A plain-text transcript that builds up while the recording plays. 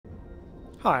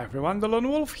Hi everyone,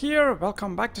 delonewolf here.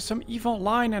 Welcome back to some EVE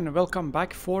Online and welcome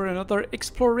back for another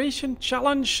exploration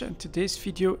challenge. And today's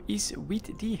video is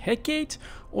with the Hecate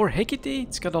or Hecate.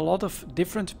 It's got a lot of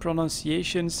different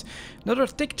pronunciations. Another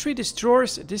Tech 3 destroyer,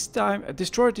 this time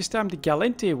the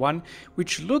Galente one,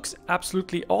 which looks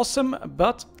absolutely awesome,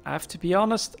 but I have to be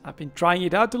honest, I've been trying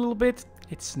it out a little bit.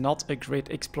 It's not a great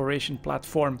exploration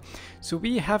platform. So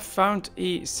we have found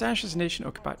a Sanchez Nation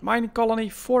occupied mining colony,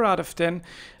 4 out of 10,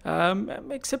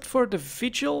 except for the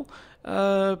Vigil,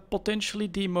 potentially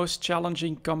the most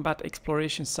challenging combat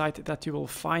exploration site that you will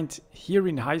find here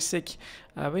in Hisec,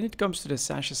 when it comes to the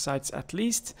Sanchez sites at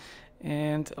least.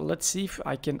 And let's see if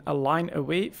I can align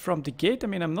away from the gate. I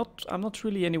mean, I'm not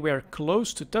really anywhere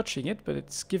close to touching it, but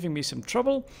it's giving me some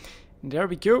trouble. And there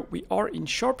we go. We are in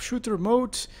sharpshooter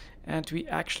mode. And we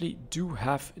actually do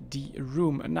have the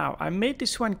room. Now, I made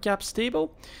this one cap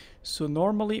stable. So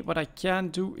normally what I can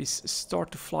do is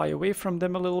start to fly away from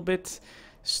them a little bit.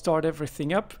 Start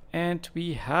everything up. And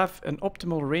we have an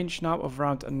optimal range now of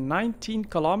around 19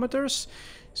 kilometers.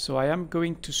 So I am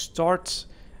going to start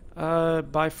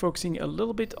by focusing a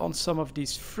little bit on some of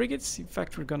these frigates. In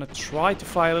fact, we're going to try to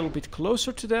fly a little bit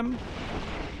closer to them.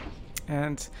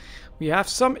 And we have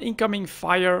some incoming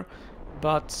fire,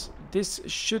 but this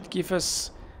should give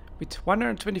us, with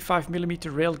 125mm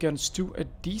railguns, to a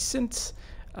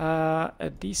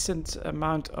decent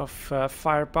amount of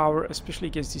firepower, especially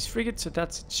against these frigates. So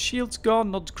that's it. Shields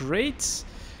gone, not great.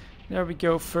 There we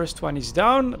go, first one is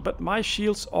down, but my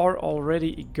shields are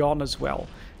already gone as well.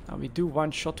 Now we do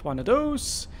one-shot one of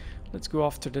those. Let's go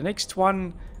after the next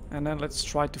one, and then let's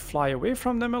try to fly away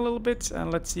from them a little bit,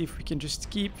 and let's see if we can just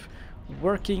keep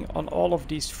working on all of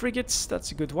these frigates.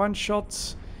 That's a good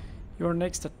one-shot. You're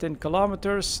next at 10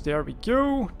 kilometers. There we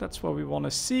go. That's what we want to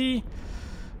see.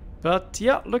 But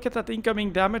yeah, look at that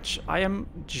incoming damage. I am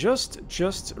just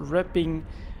repping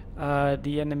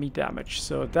the enemy damage.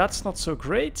 So that's not so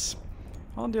great.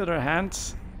 On the other hand,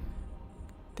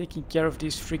 taking care of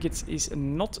these frigates is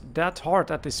not that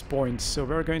hard at this point. So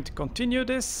we're going to continue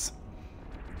this.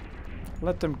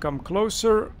 Let them come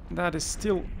closer. That is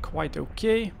still quite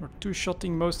okay. We're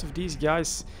two-shotting most of these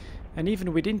guys. And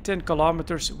even within 10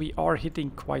 kilometers, we are hitting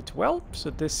quite well. So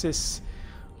this is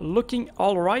looking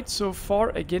all right so far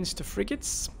against the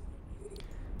frigates.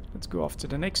 Let's go after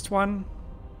the next one.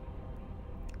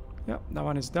 Yeah, that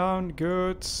one is down.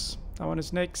 Good. That one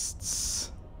is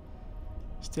next.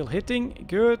 Still hitting.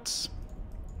 Good.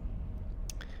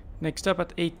 Next up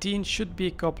at 18 should be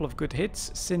a couple of good hits.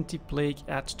 Centiplague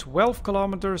at 12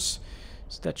 kilometers.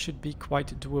 So that should be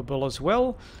quite doable as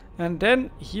well. And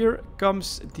then here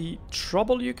comes the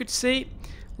trouble, you could say.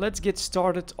 Let's get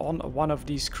started on one of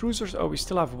these cruisers. Oh, we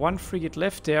still have one frigate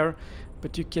left there.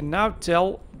 But you can now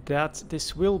tell that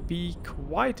this will be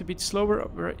quite a bit slower.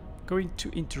 We're going to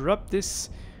interrupt this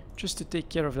just to take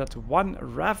care of that one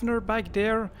Ravener back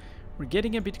there. We're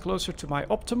getting a bit closer to my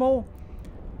optimal.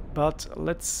 But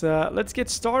let's get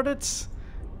started.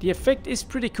 The effect is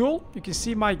pretty cool. You can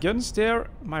see my guns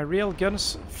there, my rail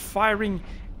guns firing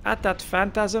at that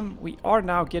phantasm. We are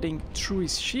now getting through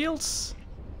his shields.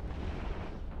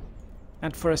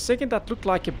 And for a second that looked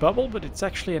like a bubble, but it's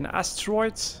actually an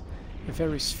asteroid. A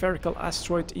very spherical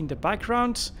asteroid in the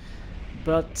background.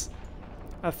 But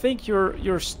I think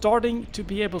you're starting to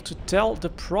be able to tell the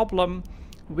problem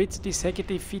with this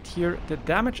Hecate feat here. The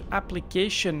damage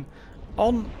application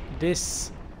on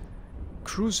this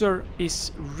cruiser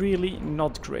is really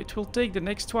not great. We'll take the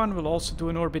next one. We'll also do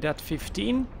an orbit at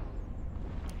 15.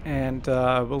 And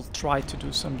we'll try to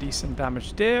do some decent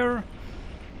damage there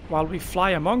while we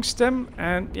fly amongst them.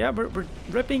 And yeah, we're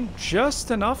ripping just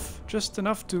enough to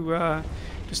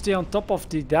stay on top of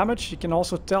the damage. You can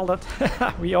also tell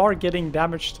that we are getting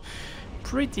damaged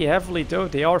pretty heavily, though.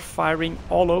 They are firing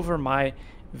all over my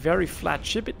very flat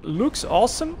ship. It looks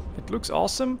awesome. It looks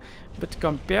awesome. But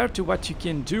compared to what you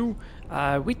can do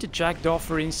with the Jackdaw,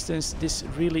 for instance, this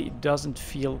really doesn't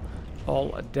feel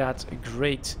all that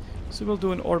great. So we'll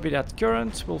do an orbit at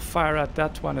current. We'll fire at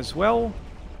that one as well.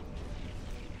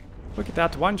 Look at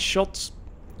that, one shot.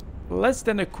 Less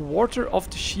than a quarter of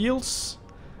the shields.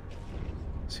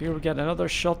 So here we get another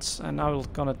shot, and now we're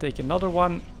gonna take another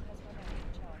one.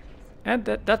 And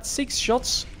that's 6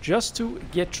 shots just to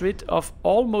get rid of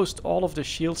almost all of the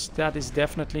shields. That is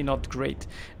definitely not great.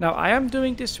 Now, I am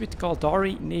doing this with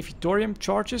Caldari Navitorium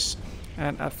charges.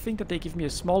 And I think that they give me a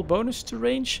small bonus to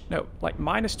range. No, like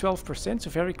minus 12%, so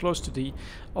very close to the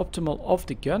optimal of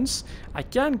the guns. I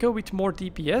can go with more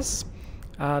DPS.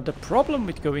 The problem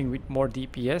with going with more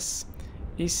DPS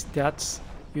is that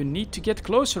you need to get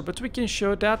closer, but we can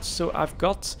show that. So I've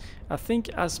got, I think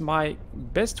as my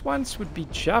best ones would be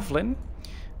Javelin.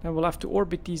 Then we'll have to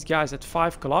orbit these guys at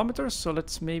 5 kilometers. So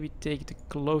let's maybe take the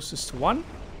closest one.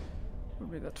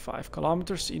 Orbit at 5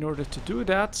 kilometers in order to do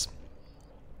that.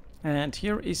 And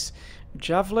here is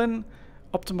Javelin.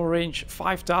 Optimal range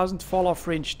 5000, fall off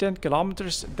range 10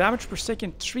 kilometers, damage per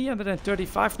second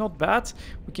 335, not bad.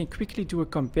 We can quickly do a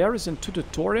comparison to the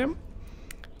thorium.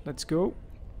 Let's go.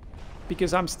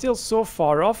 Because I'm still so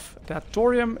far off. That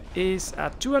thorium is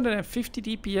at 250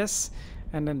 DPS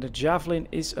and then the Javelin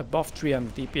is above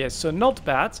 300 DPS. So not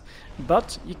bad,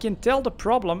 but you can tell the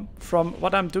problem from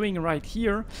what I'm doing right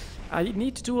here. I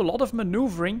need to do a lot of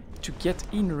maneuvering to get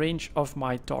in range of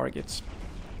my targets,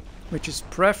 which is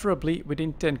preferably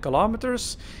within 10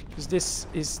 kilometers, because this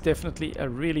is definitely a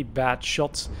really bad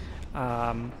shot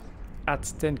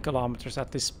at 10 kilometers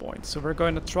at this point. So we're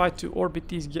going to try to orbit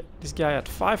this guy at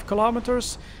 5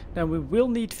 kilometers. Then we will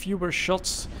need fewer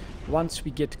shots once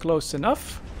we get close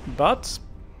enough, but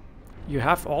you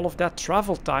have all of that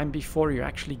travel time before you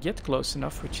actually get close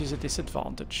enough, which is a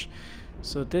disadvantage.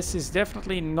 So this is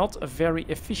definitely not a very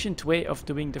efficient way of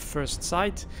doing the first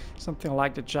sight. Something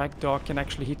like the Jackdaw can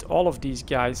actually hit all of these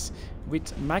guys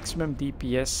with maximum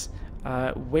DPS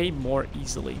way more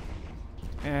easily.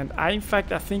 And I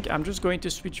think I'm just going to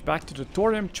switch back to the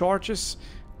thorium charges,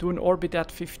 do an orbit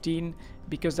at 15,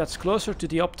 because that's closer to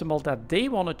the optimal that they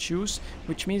want to choose,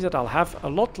 which means that I'll have a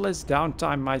lot less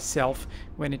downtime myself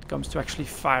when it comes to actually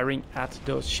firing at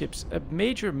those ships. A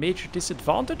major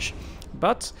disadvantage,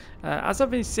 but as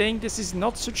I've been saying, this is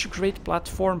not such a great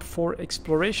platform for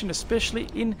exploration, especially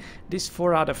in this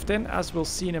 4 out of 10, as we'll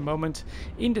see in a moment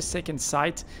in the second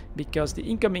sight, because the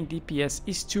incoming DPS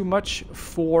is too much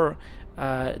for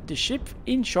the ship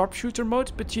in sharpshooter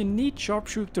mode, but you need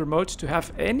sharpshooter mode to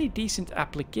have any decent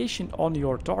application on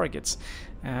your targets.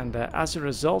 And as a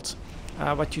result,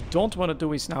 what you don't want to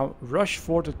do is now rush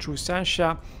for the True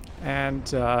Sancha and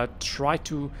try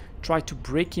to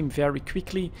break him very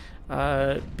quickly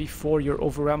before you're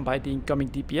overwhelmed by the incoming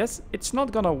DPS. It's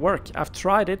not gonna work. I've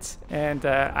tried it, and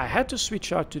I had to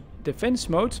switch out to defense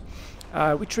mode,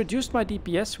 which reduced my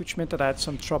DPS, which meant that I had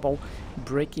some trouble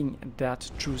breaking that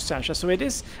True Sancha. So it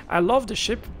is, I love the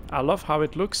ship, I love how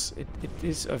it looks, it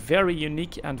is a very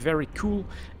unique and very cool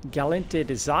Galente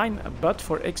design, but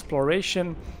for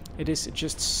exploration it is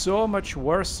just so much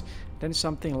worse than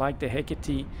something like the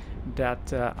Hecate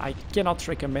that I cannot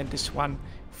recommend this one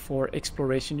for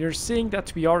exploration. You're seeing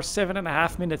that we are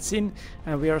 7.5 minutes in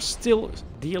and we are still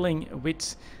dealing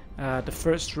with the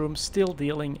first room, still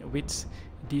dealing with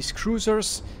these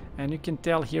cruisers, and you can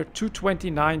tell here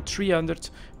 229, 300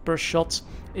 per shot.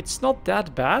 It's not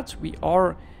that bad. We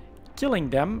are killing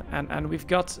them, and we've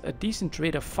got a decent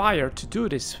rate of fire to do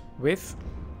this with,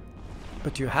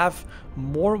 but you have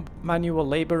more manual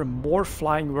labor, more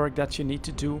flying work that you need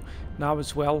to do now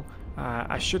as well.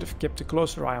 I should have kept a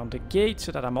closer eye on the gate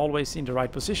so that I'm always in the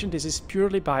right position. This is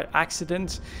purely by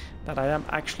accident that I am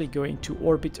actually going to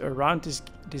orbit around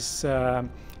this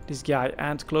guy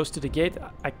and close to the gate.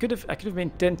 I could have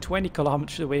been 10-20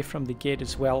 kilometers away from the gate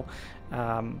as well,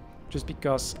 just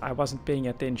because I wasn't paying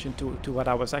attention to what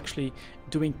I was actually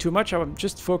doing too much. I'm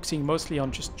just focusing mostly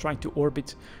on just trying to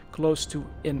orbit close to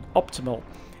an optimal.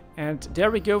 And there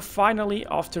we go, finally,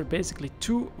 after basically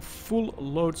 2 full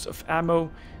loads of ammo,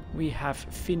 we have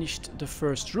finished the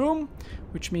first room,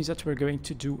 which means that we're going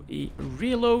to do a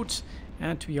reload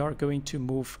and we are going to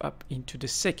move up into the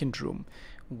second room,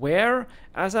 where,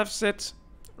 as I've said,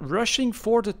 rushing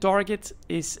for the target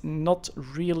is not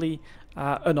really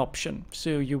an option.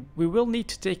 So we will need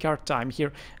to take our time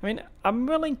here. I mean, I'm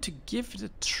willing to give it a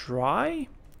try.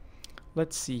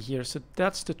 Let's see here. So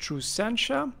that's the True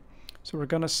Sancha. So we're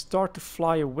gonna start to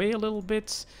fly away a little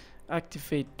bit.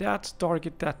 Activate that,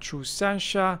 target that True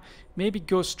Sancha. Maybe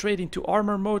go straight into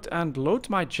armor mode and load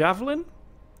my Javelin.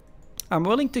 I'm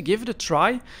willing to give it a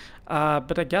try,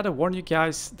 but I gotta warn you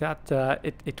guys that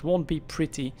it won't be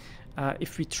pretty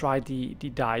if we try the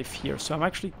dive here. So I'm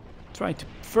actually trying to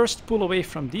first pull away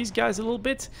from these guys a little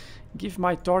bit, give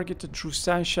my target, the True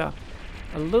Sancha,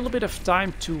 a little bit of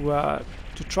time to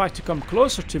try to come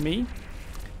closer to me.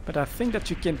 But I think that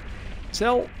you can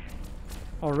tell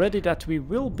already that we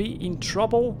will be in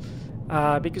trouble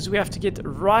because we have to get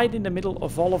right in the middle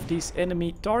of all of these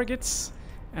enemy targets,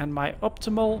 and my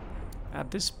optimal at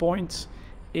this point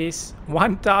is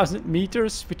 1000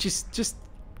 meters, which is just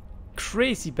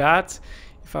crazy bad.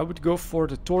 If I would go for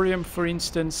the thorium, for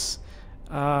instance,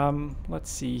 let's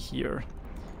see here,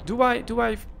 do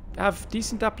I have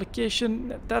decent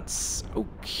application? That's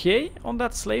okay on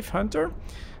that Slave Hunter,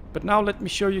 But now let me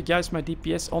show you guys my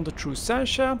DPS on the True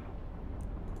Sancha.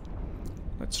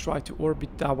 Let's try to orbit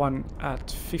that one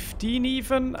at 15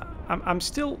 even. I'm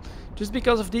still, just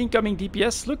because of the incoming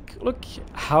DPS, look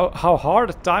how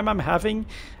hard a time I'm having.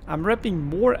 I'm repping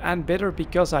more and better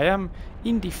because I am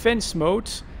in defense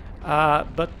mode.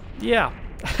 But yeah,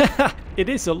 it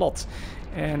is a lot.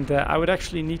 And I would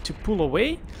actually need to pull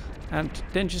away. And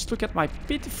then just look at my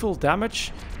pitiful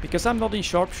damage. Because I'm not in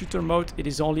sharpshooter mode, it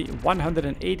is only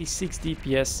 186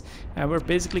 DPS. And we're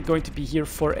basically going to be here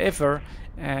forever.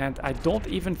 And I don't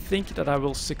even think that I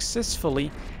will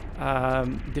successfully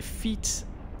defeat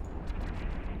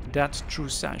that True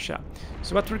Sancha.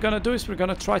 So what we're gonna do is we're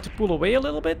gonna try to pull away a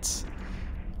little bit,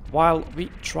 while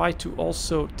we try to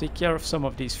also take care of some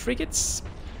of these frigates.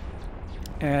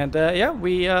 And yeah,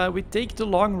 we take the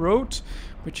long road,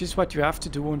 which is what you have to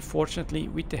do, unfortunately,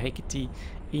 with the Hecate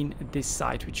in this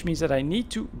side, which means that I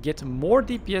need to get more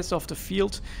DPS off the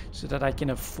field so that I can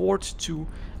afford to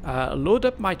load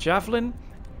up my Javelin,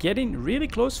 get in really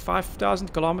close,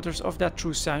 5,000 kilometers of that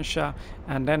True Sancha,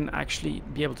 and then actually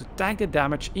be able to tank the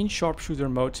damage in sharpshooter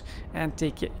mode and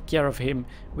take care of him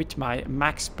with my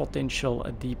max potential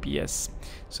DPS.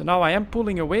 So now I am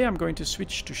pulling away. I'm going to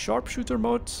switch to sharpshooter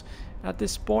mode at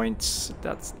this point.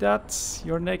 That's that.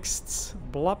 Your next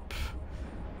blop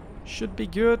should be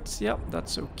good. Yep,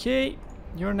 that's okay.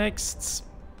 Your next.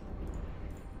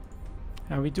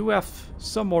 And we do have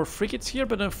some more frigates here,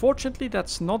 but unfortunately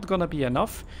that's not gonna be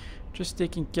enough. Just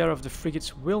taking care of the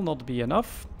frigates will not be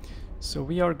enough. So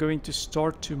we are going to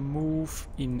start to move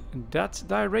in that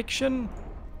direction.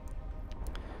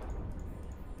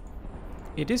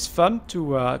 It is fun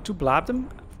to blab them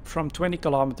from 20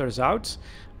 kilometers out,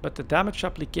 but the damage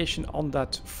application on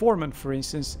that foreman, for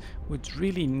instance, would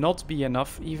really not be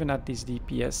enough, even at this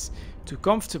DPS, to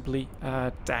comfortably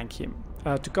tank him.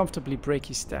 To comfortably break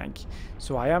his tank.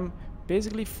 So I am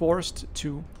basically forced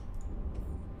to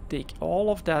take all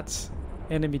of that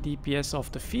enemy DPS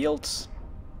off the field.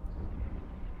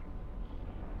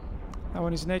 That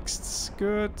one is next.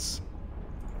 Good.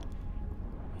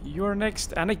 You're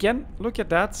next. And again, look at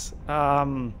that.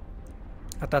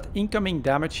 At that incoming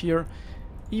damage here.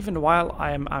 Even while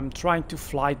I'm trying to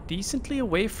fly decently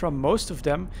away from most of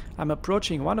them, I'm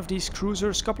approaching one of these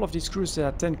cruisers, a couple of these cruisers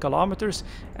at 10 kilometers,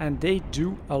 and they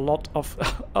do a lot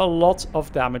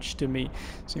of damage to me.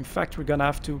 So in fact, we're gonna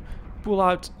have to pull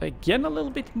out again a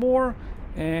little bit more,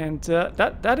 and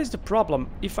that is the problem.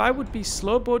 If I would be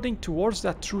slow boating towards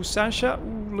that True Sancha,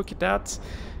 ooh, look at that,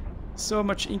 so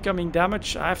much incoming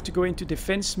damage. I have to go into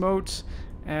defense mode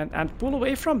and pull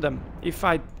away from them. If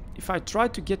I try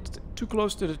to get too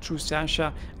close to the True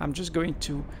Sancha, I'm just going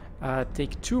to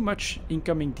take too much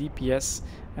incoming DPS.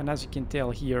 And as you can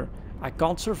tell here, I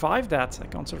can't survive that. I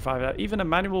can't survive that. Even a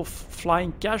manual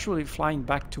flying, casually flying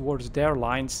back towards their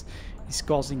lines is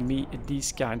causing me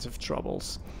these kinds of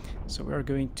troubles. So we're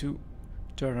going to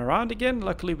turn around again.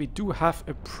 Luckily, we do have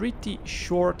a pretty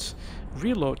short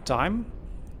reload time.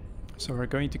 So we're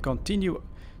going to continue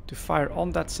to fire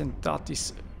on that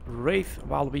Centatis Wraith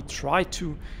while we try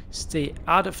to stay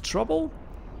out of trouble.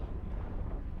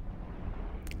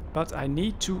 But I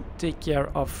need to take care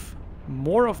of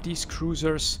more of these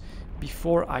cruisers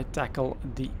before I tackle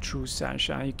the True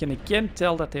Sancha. And you can again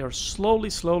tell that they are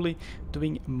slowly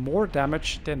doing more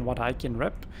damage than what I can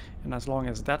rep. And as long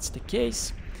as that's the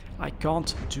case, I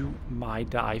can't do my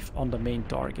dive on the main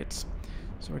target.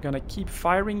 So we're gonna keep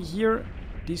firing here.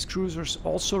 These cruisers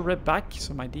also rep back,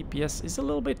 so my DPS is a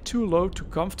little bit too low to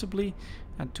comfortably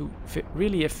and to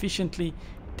really efficiently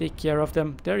take care of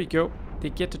them. There you go. They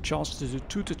get the chance to do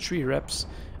 2 to 3 reps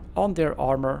on their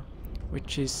armor,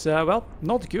 which is, well,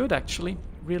 not good actually.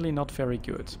 Really not very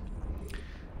good.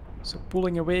 So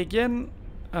pulling away again.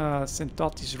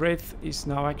 Centatis Wraith is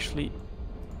now actually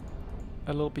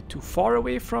a little bit too far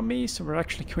away from me, so we're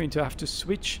actually going to have to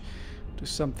switch to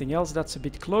something else that's a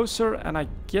bit closer, and I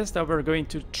guess that we're going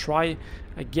to try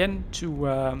again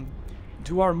to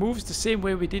do our moves the same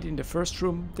way we did in the first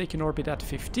room, take an orbit at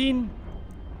 15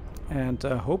 and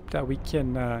hope that we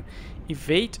can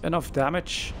evade enough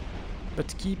damage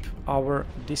but keep our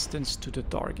distance to the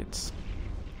targets.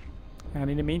 And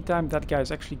in the meantime, that guy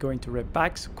is actually going to rep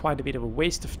back, so quite a bit of a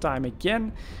waste of time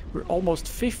again. We're almost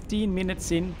 15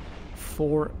 minutes in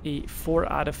for a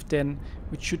 4 out of 10,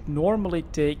 which should normally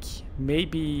take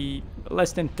maybe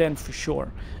less than 10 for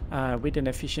sure with an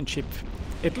efficient ship.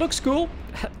 It looks cool.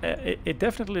 It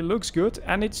definitely looks good,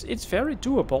 and it's very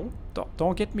doable.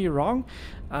 Don't get me wrong,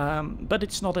 but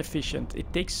it's not efficient.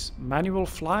 It takes manual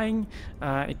flying.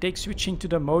 It takes switching to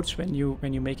the modes when you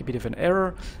make a bit of an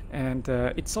error, and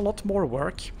it's a lot more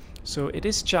work. So it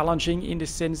is challenging in the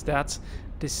sense that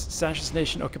this Sanchez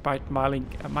Nation occupied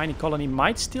mining colony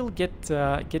might still get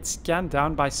scanned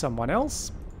down by someone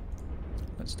else.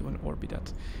 Let's do an orbit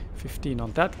at 15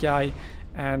 on that guy,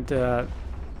 and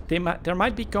there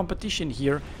might be competition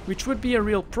here, which would be a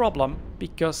real problem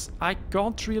because I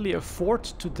can't really afford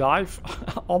to dive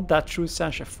on that true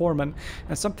Sanchez Foreman,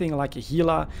 and something like a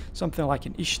Gila, something like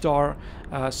an Ishtar,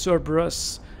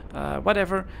 Cerberus,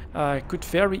 whatever, could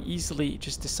very easily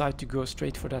just decide to go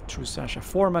straight for that true Sanchez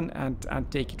Foreman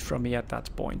and take it from me at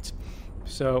that point.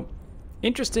 So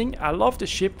interesting. I love the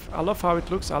ship, I love how it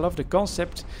looks, I love the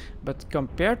concept, but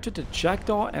compared to the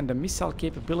Jackdaw and the missile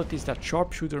capabilities that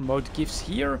Sharpshooter mode gives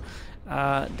here,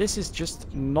 this is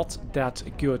just not that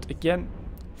good. Again,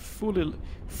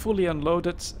 fully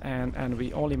unloaded, and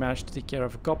we only managed to take care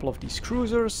of a couple of these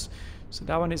cruisers. So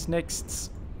that one is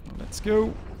next. Let's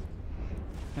go.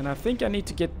 And I think I need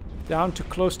to get down to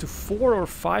close to 4 or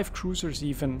 5 cruisers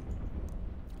even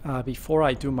before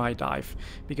I do my dive,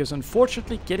 because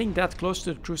unfortunately getting that close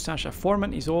to the true Sanchez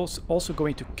Foreman is also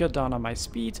going to cut down on my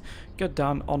speed, cut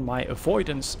down on my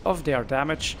avoidance of their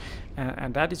damage,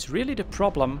 and that is really the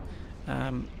problem.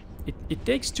 It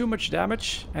takes too much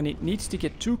damage, and it needs to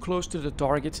get too close to the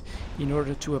target in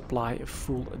order to apply a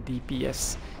full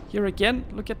DPS. Here again,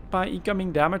 look at my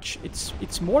incoming damage.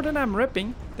 It's more than I'm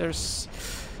repping. There's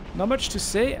not much to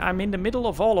say. I'm in the middle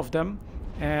of all of them,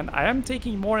 and I am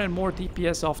taking more and more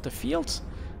DPS off the field,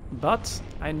 but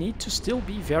I need to still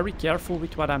be very careful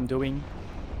with what I'm doing.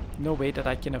 No way that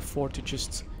I can afford to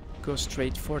just go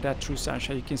straight for that true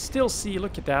Sanchez. You can still see,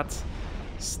 look at that,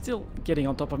 still getting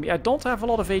on top of me. I don't have a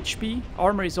lot of HP.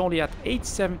 Armor is only at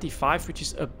 875, which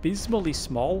is abysmally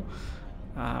small.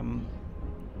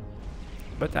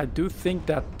 But I do think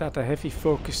that a heavy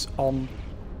focus on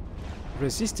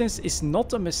resistance is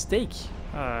not a mistake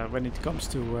when it comes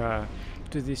to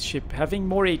this ship. Having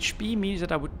more HP means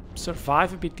that I would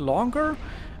survive a bit longer,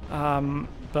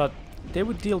 but they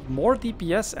would deal more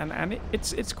DPS, and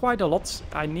it's quite a lot.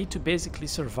 I need to basically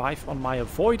survive on my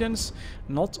avoidance,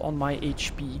 not on my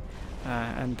HP.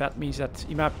 And that means that,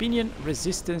 in my opinion,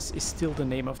 resistance is still the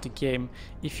name of the game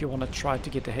if you want to try to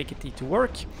get the Hecate to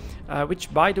work.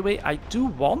 Which, by the way, I do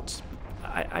want.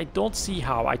 I don't see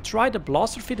how. I tried the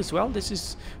blaster fit as well. This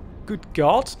is... good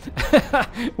God.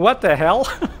 What the hell?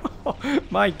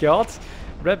 My God.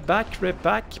 Rep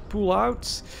back, pull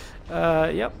out.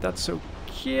 Yep, that's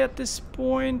okay at this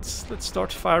point. Let's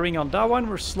start firing on that one.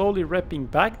 We're slowly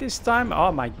repping back this time.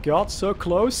 Oh my God, so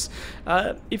close.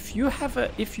 If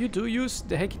you do use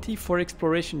the Hecate for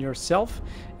exploration yourself,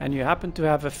 and you happen to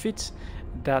have a fit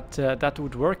that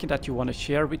would work and that you want to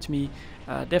share with me,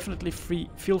 definitely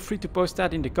feel free to post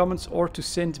that in the comments or to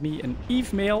send me an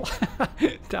email.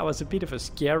 That was a bit of a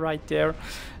scare right there,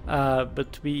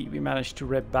 but we managed to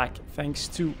rep back thanks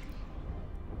to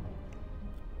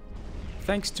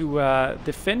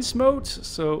defense mode.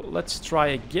 So let's try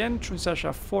again. True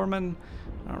Sanchez Foreman.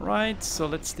 Alright, so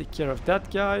let's take care of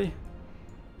that guy.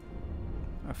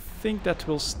 I think that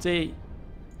will stay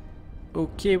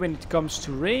okay when it comes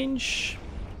to range.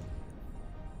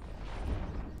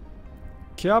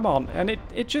 Come on, and it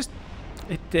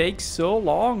takes so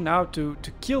long now to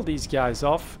kill these guys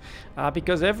off,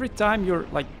 because every time you're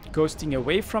like ghosting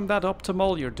away from that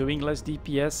optimal, you're doing less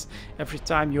DPS. Every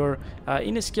time you're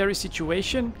in a scary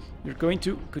situation, you're going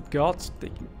to, good God,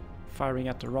 firing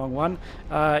at the wrong one,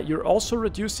 you're also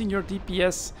reducing your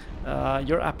DPS,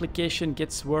 your application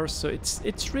gets worse, so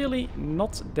it's really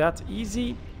not that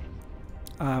easy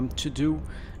to do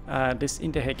this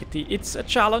in the Hecate. It's a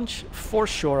challenge for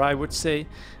sure, I would say.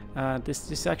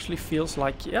 This actually feels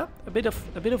like, yeah, a bit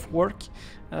of work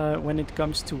when it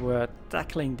comes to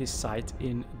tackling this site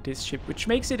in this ship, which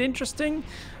makes it interesting,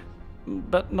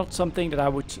 but not something that I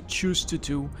would choose to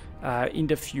do in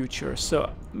the future.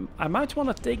 So I might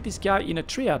want to take this guy in a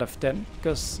 3 out of 10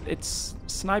 because its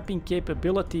sniping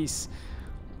capabilities.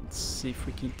 Let's see if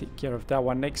we can take care of that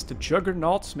one next to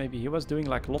Juggernaut. Maybe he was doing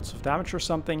like lots of damage or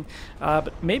something.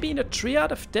 But maybe in a 3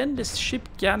 out of 10 this ship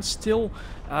can still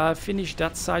finish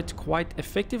that site quite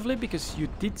effectively, because you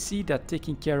did see that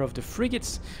taking care of the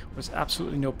frigates was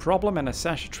absolutely no problem, and a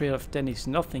Sanchez 3 out of 10 is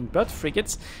nothing but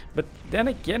frigates. But then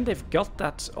again, they've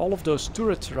got all of those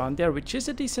turrets around there, which is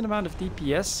a decent amount of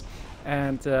DPS,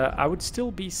 and I would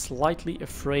still be slightly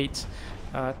afraid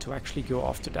to actually go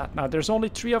after that. Now there's only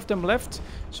 3 of them left,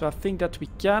 so I think that we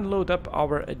can load up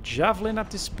our javelin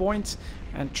at this point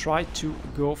and try to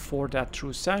go for that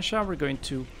true Sanchez. We're going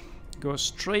to go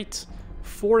straight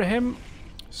for him,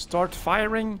 start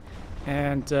firing,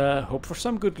 And hope for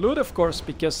some good loot, of course,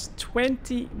 because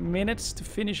 20 minutes to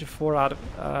finish a 4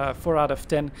 out of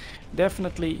 10,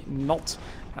 definitely not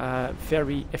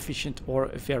very efficient or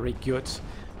very good,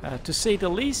 to say the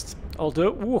least.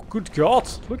 Although, oh, good God,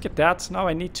 look at that. Now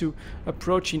I need to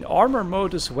approach in armor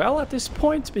mode as well at this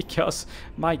point, because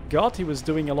my God, he was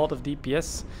doing a lot of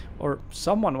DPS, or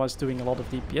someone was doing a lot of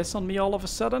DPS on me all of a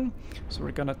sudden. So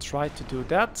we're gonna try to do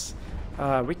that.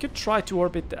 We could try to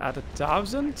orbit at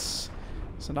 1000.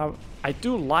 So now I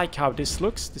do like how this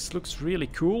looks. This looks really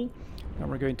cool. Now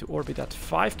we're going to orbit at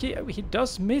 5k. He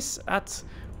does miss at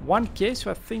 1k,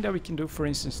 so I think that we can do, for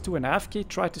instance, 2.5k.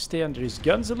 Try to stay under his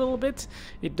guns a little bit.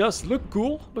 It does look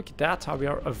cool. Look at that, how we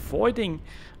are avoiding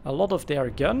a lot of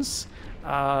their guns.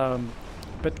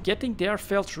 But getting there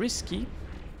felt risky.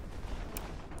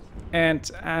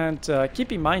 And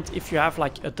keep in mind, if you have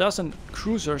like a dozen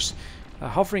cruisers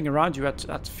hovering around you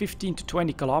at 15 to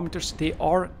 20 kilometers, they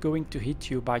are going to hit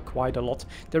you by quite a lot.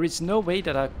 There is no way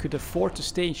that I could afford to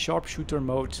stay in sharpshooter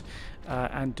mode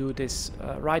and do this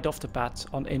right off the bat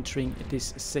on entering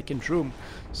this second room.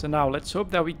 So now let's hope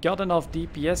that we got enough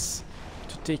DPS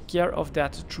to take care of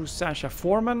that true Sancha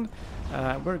Foreman.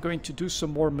 We're going to do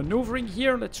some more maneuvering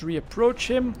here. Let's reapproach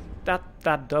him.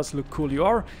 That does look cool. You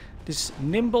are this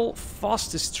nimble,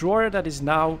 fast destroyer that is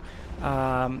now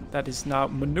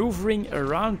maneuvering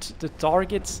around the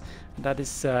targets. That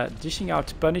is dishing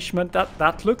out punishment.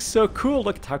 That looks so cool.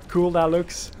 Look at how cool that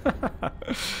looks.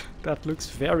 That looks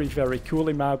very, very cool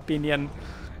in my opinion.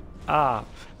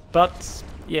 But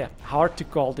yeah, hard to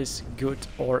call this good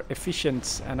or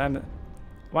efficient. And then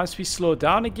once we slow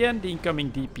down again, the incoming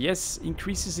DPS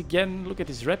increases again. Look at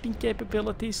his repping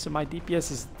capabilities. So my DPS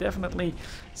is definitely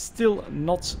still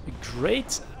not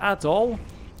great at all.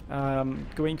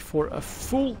 Going for a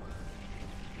full...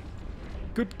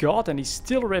 Good God, and he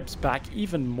still reps back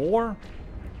even more.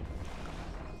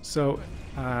 So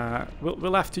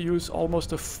we'll have to use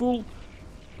almost a full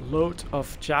load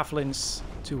of javelins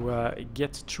to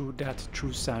get through that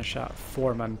true Sancha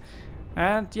Foreman.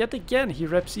 And yet again, he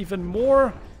reps even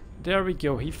more. There we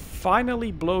go. He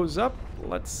finally blows up.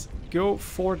 Let's go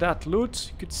for that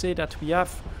loot. You could say that we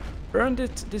have earned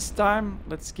it this time.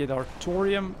 Let's get our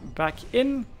thorium back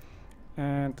in.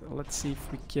 And let's see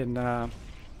if we can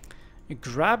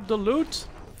grab the loot.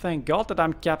 Thank God that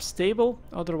I'm cap stable.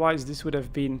 Otherwise, this would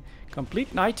have been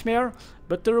complete nightmare.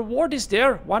 But the reward is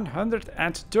there.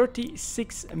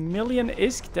 136 million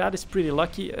ISK. That is pretty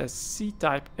lucky. A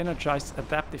C-type energized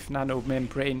adaptive nano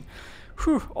membrane.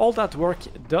 Whew, all that work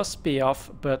does pay off.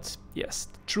 But yes,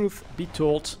 truth be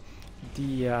told,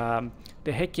 the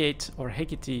Hecate or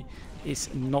Hecate is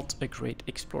not a great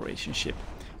exploration ship.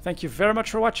 Thank you very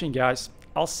much for watching, guys.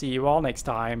 I'll see you all next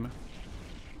time.